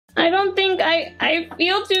I don't think I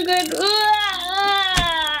feel too good.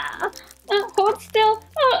 Hold still.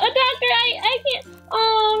 Oh, doctor, I can't.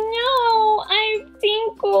 Oh no, I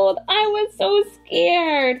tinkled. I was so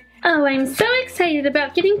scared. Oh, I'm so excited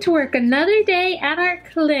about getting to work another day at our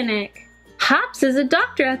clinic. Hops is a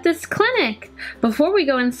doctor at this clinic. Before we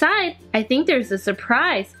go inside, I think there's a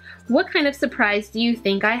surprise. What kind of surprise do you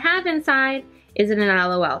think I have inside? Is it an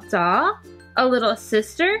L.O.L doll, a little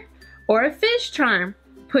sister, or a fish charm?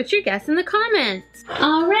 Put your guess in the comments.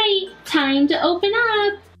 All right, time to open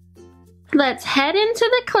up. Let's head into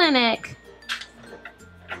the clinic.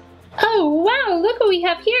 Oh wow, look what we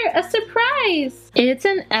have here, a surprise. It's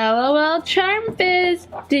an L.O.L Charm Fizz.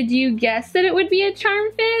 Did you guess that it would be a Charm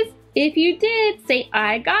Fizz? If you did, say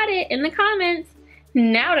I got it in the comments.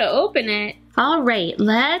 Now to open it. All right,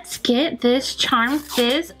 let's get this Charm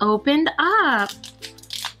Fizz opened up.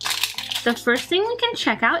 The first thing we can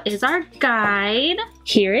check out is our guide.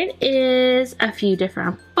 Here it is, a few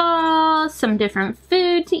different balls, some different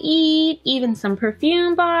food to eat, even some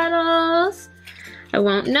perfume bottles. I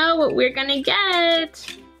won't know what we're gonna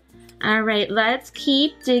get. All right, let's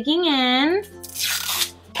keep digging in.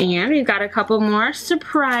 And we've got a couple more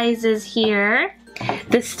surprises here.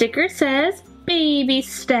 The sticker says, baby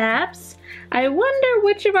steps. I wonder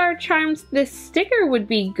which of our charms this sticker would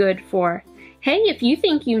be good for. Hey, if you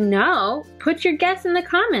think you know, put your guess in the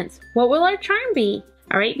comments. What will our charm be?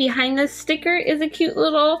 All right, behind this sticker is a cute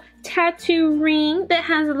little tattoo ring that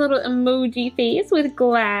has a little emoji face with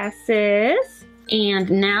glasses.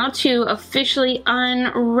 And now to officially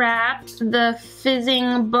unwrap the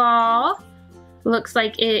fizzing ball. Looks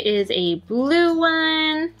like it is a blue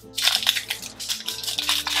one.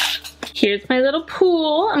 Here's my little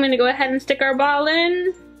pool. I'm gonna go ahead and stick our ball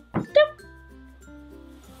in. Doop.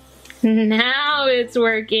 Now it's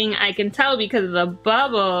working. I can tell because of the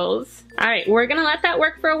bubbles. All right, we're gonna let that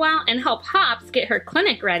work for a while and help Hops get her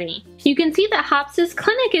clinic ready. You can see that Hops'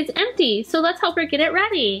 clinic is empty, so let's help her get it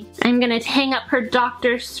ready. I'm gonna hang up her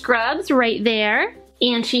doctor scrubs right there.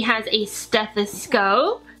 And she has a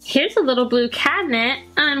stethoscope. Here's a little blue cabinet.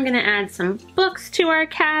 I'm gonna add some books to our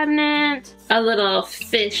cabinet, a little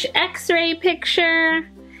fish x-ray picture,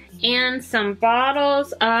 and some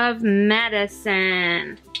bottles of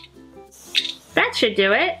medicine. That should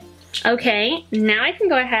do it. Okay, now I can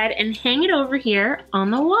go ahead and hang it over here on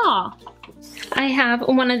the wall. I have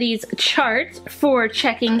one of these charts for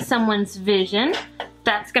checking someone's vision.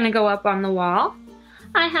 That's gonna go up on the wall.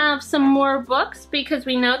 I have some more books because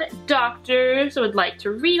we know that doctors would like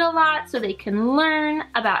to read a lot so they can learn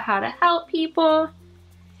about how to help people.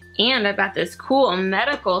 And I've got this cool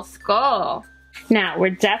medical skull. Now, we're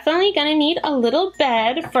definitely gonna need a little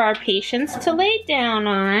bed for our patients to lay down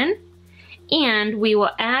on. And we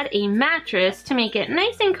will add a mattress to make it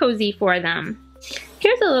nice and cozy for them.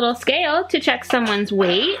 Here's a little scale to check someone's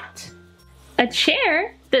weight. A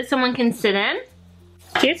chair that someone can sit in.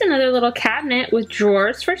 Here's another little cabinet with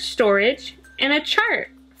drawers for storage and a chart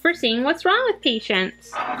for seeing what's wrong with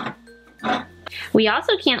patients. We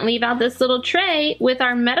also can't leave out this little tray with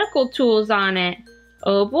our medical tools on it.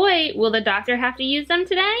 Oh boy, will the doctor have to use them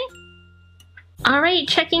today? All right,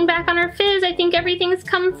 checking back on our fizz, I think everything's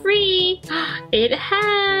come free. It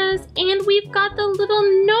has, and we've got the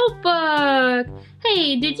little notebook.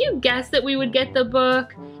 Hey, did you guess that we would get the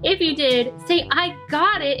book? If you did, say I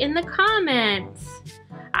got it in the comments.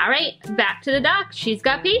 All right, back to the doc. She's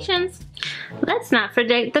got patients. Let's not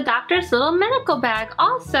forget the doctor's little medical bag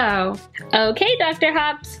also. Okay, Dr.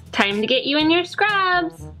 Hops, time to get you in your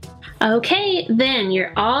scrubs. Okay, then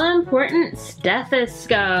your all-important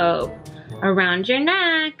stethoscope around your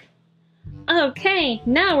neck. Okay,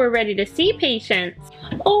 now we're ready to see patients.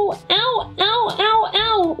 Oh, ow, ow, ow,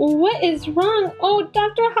 ow. What is wrong? Oh,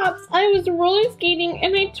 Dr. Hops, I was roller skating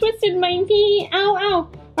and I twisted my knee. Ow, ow.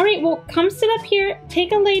 All right, well, come sit up here.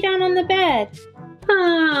 Take a lay down on the bed.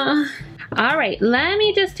 All right, let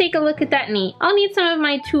me just take a look at that knee. I'll need some of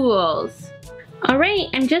my tools. All right,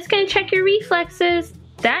 I'm just gonna check your reflexes.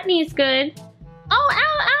 That knee's good. Oh,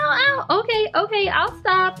 ow, ow, ow. Okay, I'll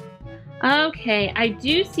stop. Okay, I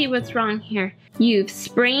do see what's wrong here. You've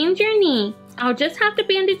sprained your knee. I'll just have to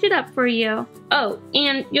bandage it up for you. Oh,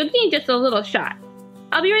 and you'll need just a little shot.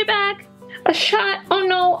 I'll be right back. A shot? Oh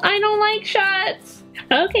no, I don't like shots.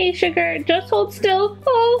 Okay, sugar, just hold still.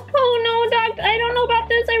 Oh no, doc, I don't know about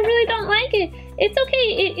this. I really don't like it. It's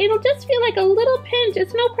okay, it'll just feel like a little pinch.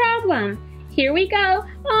 It's no problem. Here we go.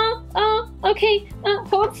 Okay,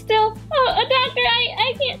 hold still. Doctor,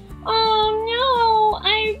 I can't. Oh no,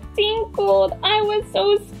 I tinkled. I was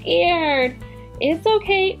so scared. It's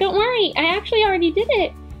okay, don't worry. I actually already did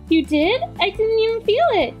it. You did? I didn't even feel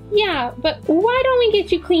it. Yeah, Yeah, but why don't we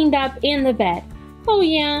get you cleaned up in the bed? Oh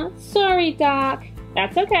yeah, sorry, Doc.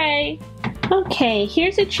 That's okay. Okay,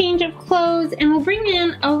 here's a change of clothes, and we'll bring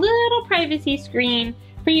in a little privacy screen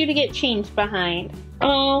for you to get changed behind.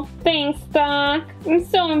 Oh, thanks, Doc. I'm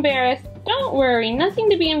so embarrassed. Don't worry, nothing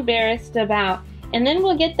to be embarrassed about. And then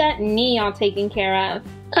we'll get that knee all taken care of.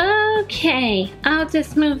 Okay, I'll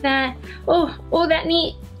just move that. Oh, that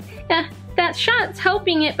knee. That shot's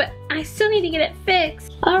helping it, but I still need to get it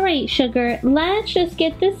fixed. All right, sugar, let's just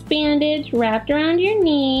get this bandage wrapped around your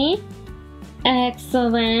knee.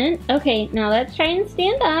 Excellent. Okay, now let's try and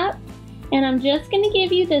stand up. And I'm just gonna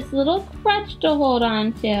give you this little crutch to hold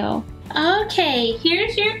on to. Okay,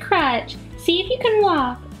 here's your crutch. See if you can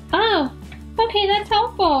walk. Oh, okay, that's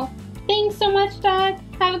helpful. Thanks so much, Doc.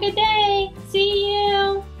 Have a good day. See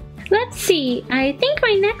you. Let's see, I think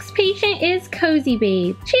my next patient is Cozy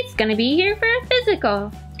Babe. She's gonna be here for a physical.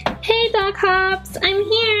 Hey, Doc Hops, I'm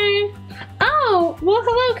here. Oh, well,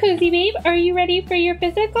 hello, Cozy Babe. Are you ready for your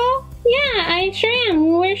physical? Yeah, I sure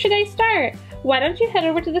am. Where should I start? Why don't you head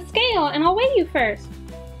over to the scale and I'll weigh you first.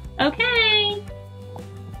 Okay.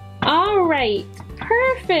 All right,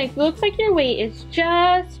 perfect. Looks like your weight is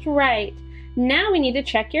just right. Now we need to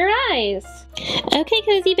check your eyes. Okay,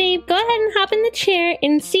 Cozy Babe, go ahead and hop in the chair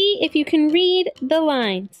and see if you can read the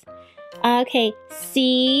lines. Okay,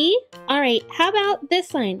 C. All right, how about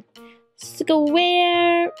this line?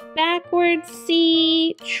 Square, backwards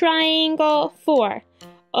C, triangle 4.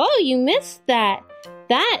 Oh, you missed that.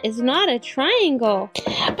 That is not a triangle.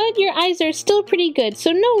 But your eyes are still pretty good,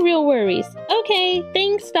 so no real worries. Okay,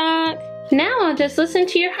 thanks, Doc. Now I'll just listen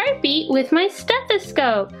to your heartbeat with my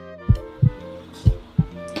stethoscope.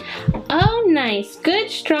 Oh, nice. Good,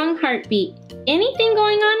 strong heartbeat. Anything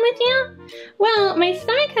going on with you? Well, my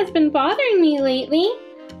stomach has been bothering me lately.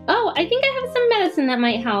 Oh, I think I have some medicine that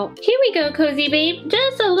might help. Here we go, Cozy Babe.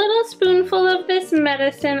 Just a little spoonful of this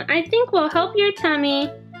medicine I think will help your tummy.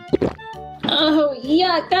 Oh,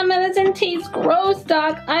 yuck, that medicine tastes gross,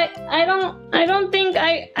 Doc. I don't think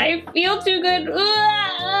I feel too good.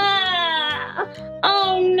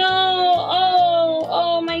 Oh no,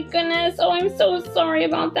 oh my goodness. Oh, I'm so sorry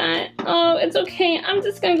about that. Oh, it's okay. I'm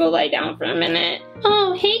just gonna go lie down for a minute.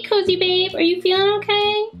 Oh, hey, Cozy Babe. Are you feeling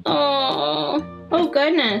okay? Oh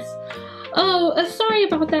goodness. Oh, sorry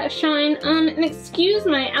about that, Shine. And excuse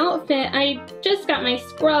my outfit. I just got my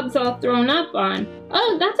scrubs all thrown up on.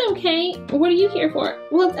 Oh, that's okay. What are you here for?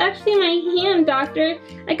 Well, it's actually my hand, doctor.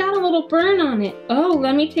 I got a little burn on it. Oh,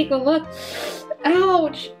 let me take a look.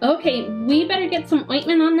 Ouch. Okay, we better get some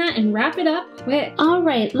ointment on that and wrap it up quick. All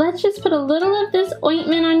right, let's just put a little of this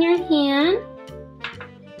ointment on your hand.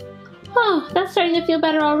 Oh, that's starting to feel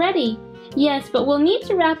better already. Yes, but we'll need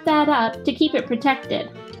to wrap that up to keep it protected.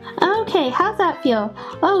 Okay, how's that feel?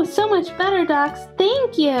 Oh, so much better, Docs.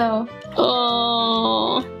 Thank you.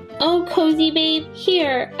 Oh, Cozy Babe,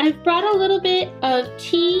 here, I've brought a little bit of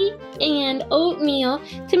tea and oatmeal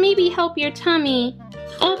to maybe help your tummy.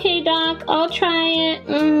 Okay, Doc, I'll try it.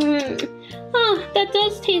 Oh, that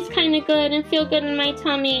does taste kind of good and feel good in my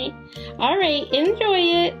tummy. All right, enjoy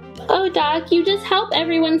it. Oh, Doc, you just help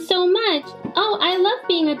everyone so much. Oh, I love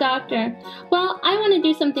being a doctor. Well, I want to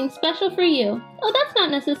do something special for you. Oh, that's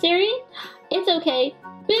not necessary. It's okay.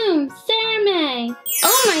 Boom, Sarah May.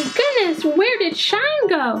 Oh my goodness, where did Shine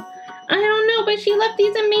go? I don't know, but she left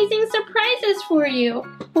these amazing surprises for you.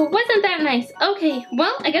 Well, wasn't that nice? Okay,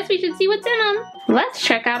 well, I guess we should see what's in them. Let's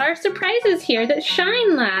check out our surprises here that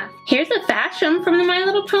Shine left. Here's a fashion from the My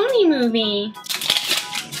Little Pony movie.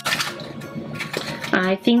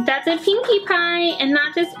 I think that's a Pinkie Pie, and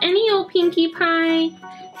not just any old Pinkie Pie,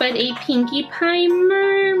 but a Pinkie Pie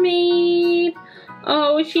mermaid.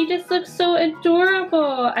 Oh, she just looks so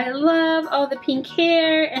adorable. I love all the pink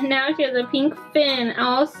hair, and now she has a pink fin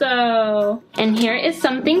also. And here is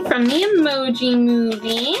something from the Emoji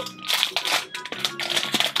Movie.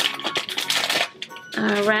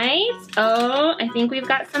 All right. Oh, I think we've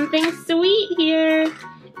got something sweet here.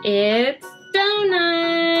 It's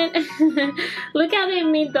donut. Look how they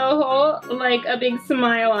made the whole, like, a big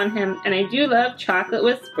smile on him. And I do love chocolate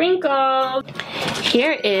with sprinkles.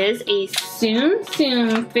 Here is a Tsum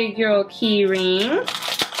Tsum figural key ring.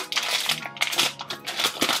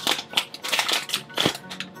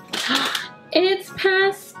 It's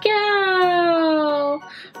Pascal,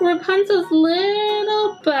 Rapunzel's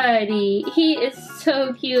little buddy. He is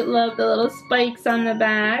so cute. Love the little spikes on the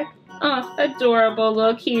back. Oh, adorable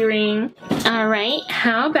little key ring. All right,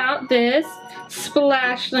 how about this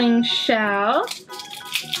splashling shell?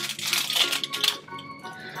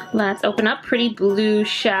 Let's open up Pretty Blue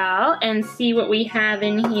shell and see what we have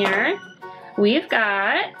in here. We've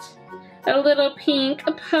got a little pink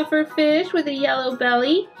puffer fish with a yellow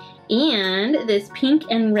belly, and this pink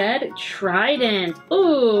and red trident.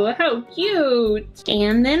 Ooh, how cute.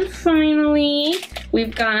 And then finally,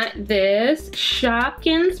 we've got this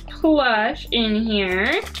Shopkins plush in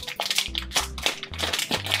here.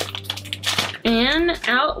 And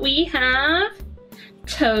out we have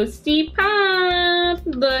Toasty Pop.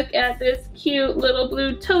 Look at this cute little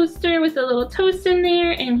blue toaster with a little toast in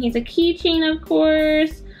there, and he's a keychain, of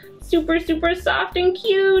course. Super, super soft and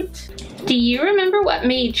cute. Do you remember what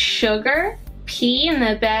made Sugar pee in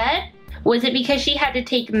the bed? Was it because she had to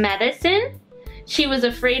take medicine, she was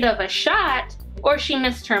afraid of a shot, or she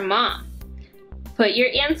missed her mom? Put your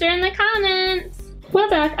answer in the comments. Well,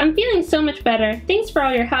 Doc, I'm feeling so much better. Thanks for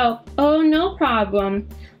all your help. Oh, no problem.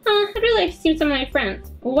 I'd really like to see some of my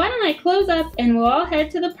friends. Why don't I close up and we'll all head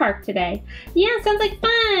to the park today? Yeah, sounds like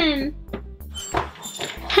fun.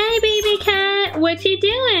 Hey, baby cat, what you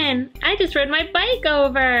doing? I just rode my bike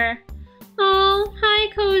over. Oh,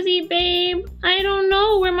 hi, Cozy babe. I don't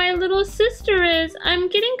know where my little sister is. I'm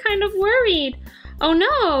getting kind of worried. Oh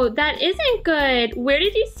no, that isn't good. Where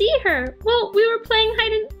did you see her? Well, we were playing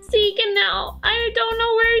hide and seek and now I don't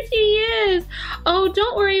know where she is. Oh,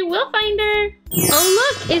 don't worry, we'll find her.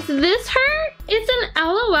 Oh look, is this her? It's an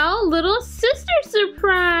LOL little sister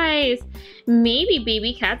surprise. Maybe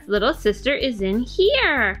Baby Cat's little sister is in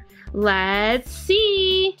here. Let's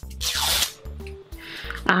see.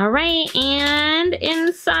 All right, and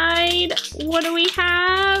inside, what do we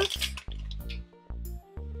have?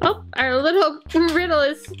 Oh, our little riddle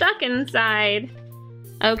is stuck inside.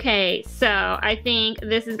 Okay, so I think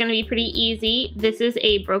this is gonna be pretty easy. This is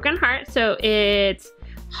a broken heart, so it's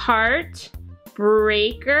heart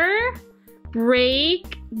breaker,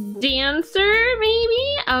 break dancer,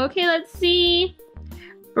 maybe? Okay, let's see.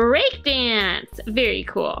 Break dance, very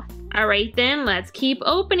cool. All right then, let's keep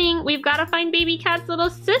opening. We've gotta find Baby Cat's little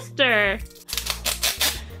sister.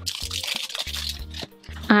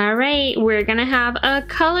 All right, we're gonna have a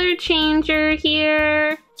color changer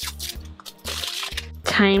here.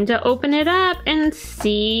 Time to open it up and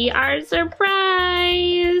see our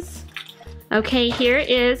surprise. Okay, here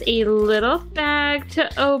is a little bag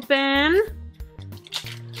to open.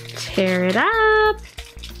 Tear it up.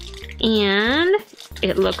 And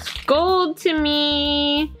it looks gold to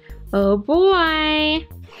me. Oh boy.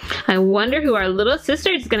 I wonder who our little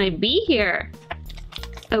sister is gonna be here.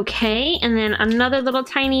 Okay, and then another little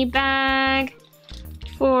tiny bag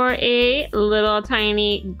for a little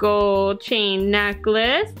tiny gold chain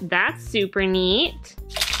necklace. That's super neat.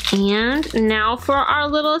 And now for our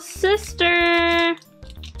little sister.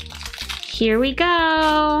 Here we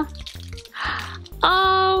go.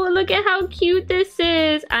 Oh, look at how cute this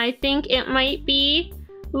is. I think it might be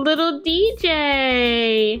little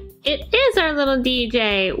DJ. It is our little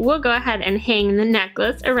DJ. We'll go ahead and hang the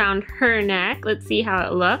necklace around her neck. Let's see how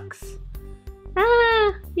it looks.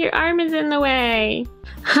 Ah, your arm is in the way.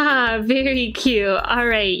 Ha, very cute. All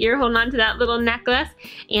right, you're holding on to that little necklace,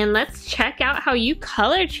 and let's check out how you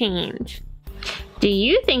color change. Do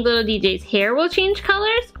you think little DJ's hair will change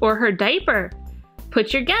colors or her diaper?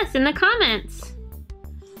 Put your guess in the comments.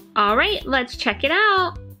 All right, let's check it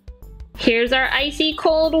out. Here's our icy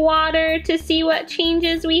cold water to see what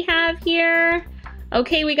changes we have here.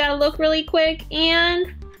 Okay, we gotta look really quick,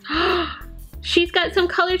 and she's got some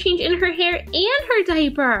color change in her hair and her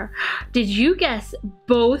diaper. Did you guess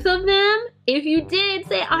both of them? If you did,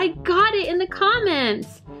 say I got it in the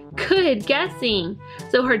comments. Good guessing.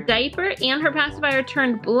 So her diaper and her pacifier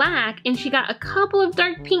turned black, and she got a couple of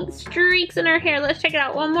dark pink streaks in her hair. Let's check it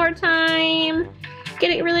out one more time. Get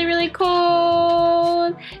it really, really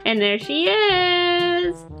cold. And there she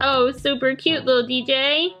is. Oh, super cute, little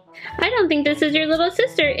DJ. I don't think this is your little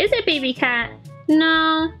sister, is it, Baby Cat?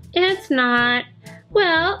 No, it's not.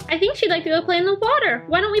 Well, I think she'd like to go play in the water.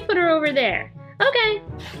 Why don't we put her over there? Okay,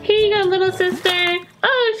 here you go, little sister.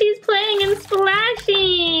 Oh, she's playing and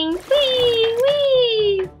splashing. Whee,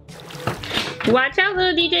 whee. Watch out,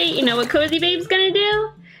 little DJ. You know what Cozy Babe's gonna do?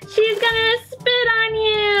 She's gonna spit on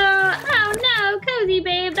you. Oh no, Cozy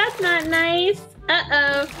Babe, that's not nice.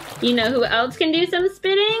 Uh-oh. You know who else can do some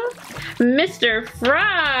spitting? Mr.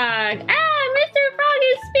 Frog. Ah, Mr. Frog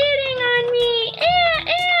is spitting on me.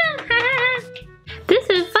 This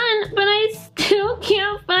is fun, but I still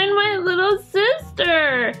can't find my little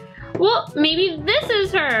sister. Well, maybe this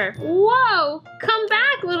is her. Whoa, come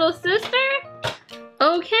back, little sister.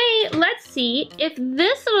 Okay, let's see if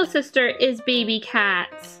this little sister is Baby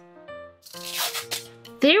Cat's.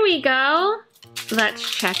 There we go. Let's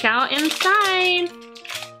check out inside.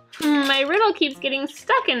 My riddle keeps getting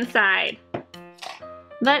stuck inside.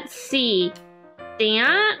 Let's see.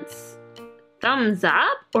 Dance, thumbs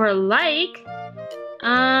up or like.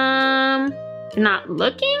 Not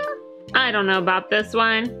looking? I don't know about this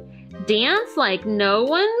one. Dance like no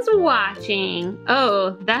one's watching.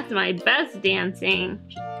 Oh, that's my best dancing.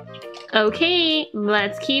 Okay,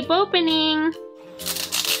 let's keep opening.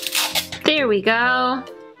 There we go.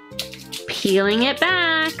 Peeling it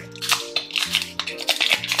back.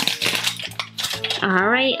 All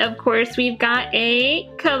right, of course we've got a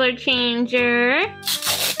color changer.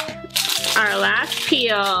 Our last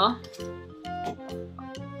peel.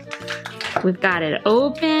 We've got it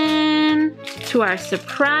open to our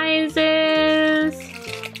surprises.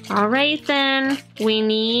 All right then, we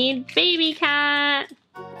need baby cat.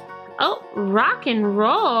 Oh, rock and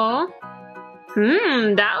roll.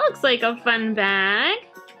 That looks like a fun bag.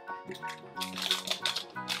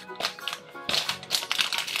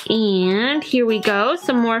 And here we go,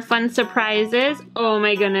 some more fun surprises. Oh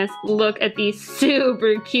my goodness, look at these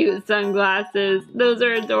super cute sunglasses. Those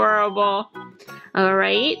are adorable. All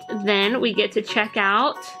right, then we get to check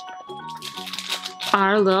out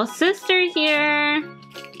our little sister here.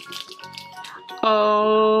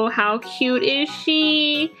 Oh, how cute is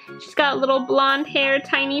she? She's got little blonde hair,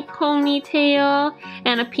 tiny ponytail,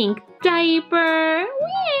 and a pink diaper.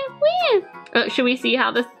 Should we see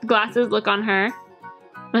how the glasses look on her?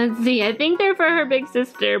 Let's see, I think they're for her big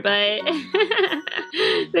sister, but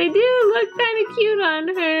they do look kind of cute on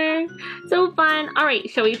her. So fun. All right,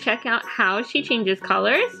 shall we check out how she changes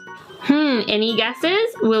colors? Any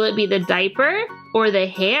guesses? Will it be the diaper or the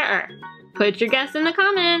hair? Put your guess in the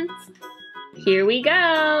comments. Here we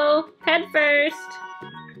go. Head first.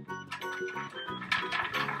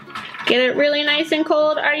 Get it really nice and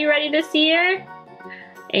cold. Are you ready to see her?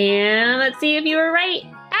 And let's see if you were right.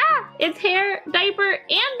 It's hair, diaper,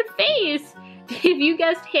 and face. If you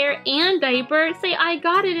guessed hair and diaper, say I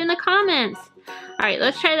got it in the comments. All right,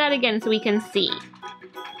 let's try that again so we can see.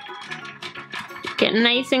 Get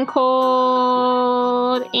nice and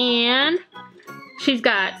cold, and she's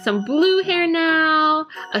got some blue hair now,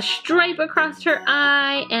 a stripe across her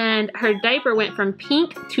eye, and her diaper went from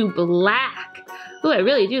pink to black. Ooh, I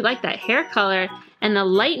really do like that hair color, and the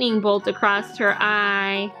lightning bolt across her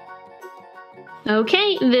eye.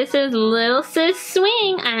 Okay, this is Little Sis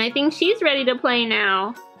Swing, and I think she's ready to play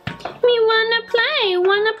now. We wanna play.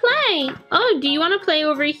 Oh, do you wanna play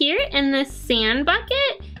over here in the sand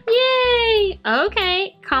bucket? Yay!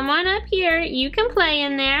 Okay, come on up here. You can play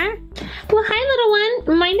in there. Well, hi, little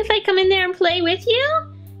one. Mind if I come in there and play with you?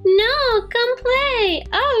 No, come play.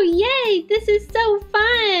 Oh, yay, this is so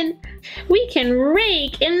fun. We can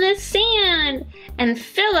rake in the sand and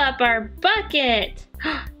fill up our bucket.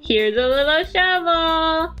 Here's a little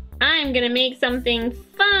shovel. I'm gonna make something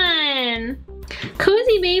fun.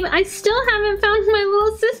 Cozy babe, I still haven't found my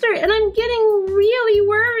little sister and I'm getting really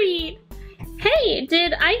worried. Hey,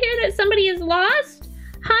 did I hear that somebody is lost?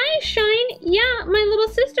 Hi, Shine. Yeah, my little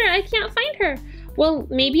sister, I can't find her. Well,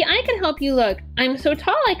 maybe I can help you look. I'm so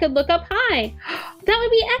tall I could look up high. That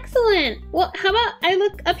would be excellent. Well, how about I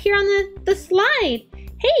look up here on the slide?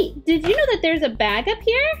 Hey, did you know that there's a bag up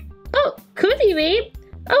here? Oh, Cozy babe.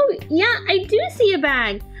 Oh, yeah, I do see a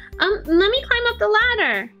bag. Let me climb up the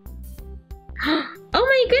ladder. Oh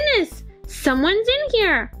my goodness, someone's in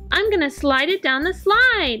here. I'm gonna slide it down the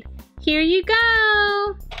slide. Here you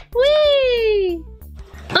go. Whee!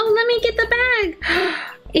 Oh, let me get the bag.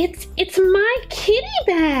 It's my kitty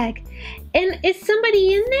bag. And is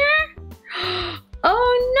somebody in there?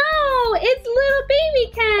 Oh no, it's little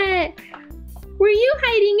baby cat. Were you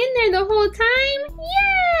hiding in there the whole time?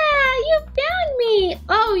 Yeah, you found me.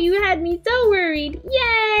 Oh, you had me so worried.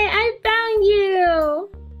 Yay, I found you.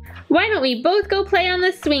 Why don't we both go play on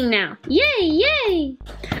the swing now? Yay, yay.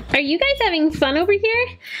 Are you guys having fun over here?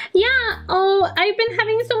 Yeah, oh, I've been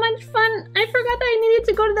having so much fun. I forgot that I needed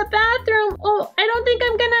to go to the bathroom. Oh, I don't think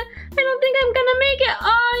I'm gonna make it.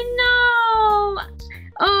 Oh no.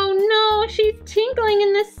 Oh no, she's tinkling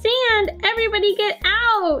in the sand. Everybody get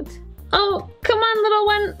out. Oh, come on, little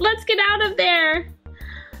one. Let's get out of there.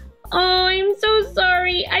 Oh, I'm so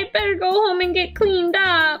sorry. I better go home and get cleaned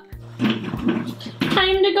up.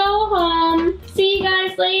 Time to go home. See you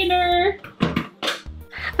guys later.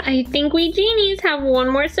 I think we genies have one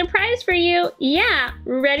more surprise for you. Yeah,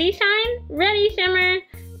 ready, Shine? Ready, Shimmer?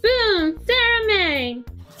 Boom, Sarah May.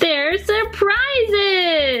 They're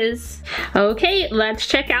surprises. Okay, let's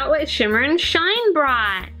check out what Shimmer and Shine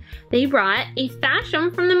brought. They brought a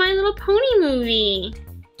fashion from the My Little Pony movie.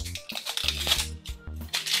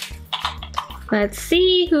 Let's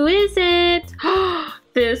see, who is it?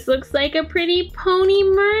 This looks like a pretty pony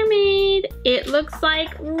mermaid. It looks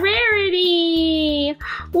like Rarity.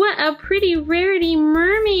 What a pretty Rarity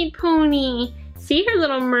mermaid pony. See her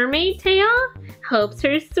little mermaid tail? Helps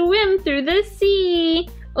her swim through the sea.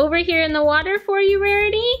 Over here in the water for you,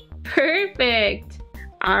 Rarity? Perfect.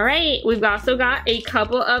 All right, we've also got a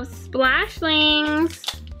couple of splashlings.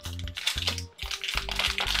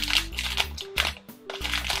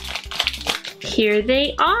 Here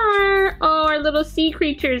they are. Oh, our little sea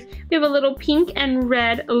creatures. We have a little pink and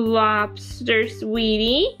red lobster,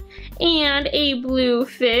 sweetie. And a blue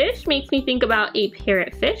fish. Makes me think about a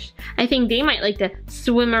parrotfish. I think they might like to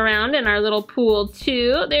swim around in our little pool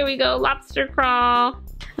too. There we go, lobster crawl.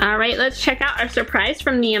 All right, let's check out our surprise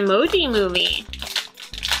from the Emoji Movie.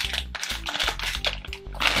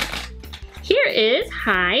 Here is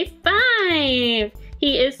High Five.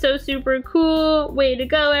 He is so super cool. Way to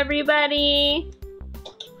go, everybody.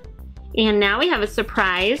 And now we have a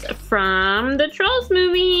surprise from the Trolls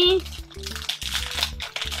movie.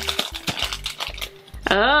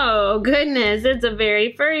 Oh, goodness, it's a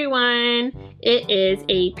very furry one. It is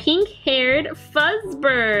a pink-haired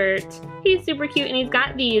Fuzzbert. He's super cute, and he's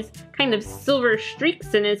got these kind of silver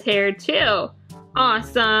streaks in his hair, too.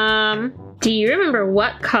 Awesome. Do you remember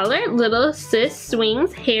what color little Sis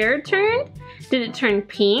Swing's hair turned? Did it turn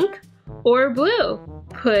pink or blue?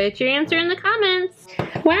 Put your answer in the comments.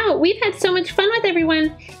 Wow, we've had so much fun with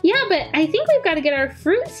everyone. Yeah, but I think we've got to get our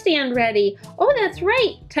fruit stand ready. Oh, that's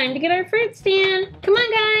right. Time to get our fruit stand. Come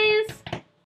on, guys.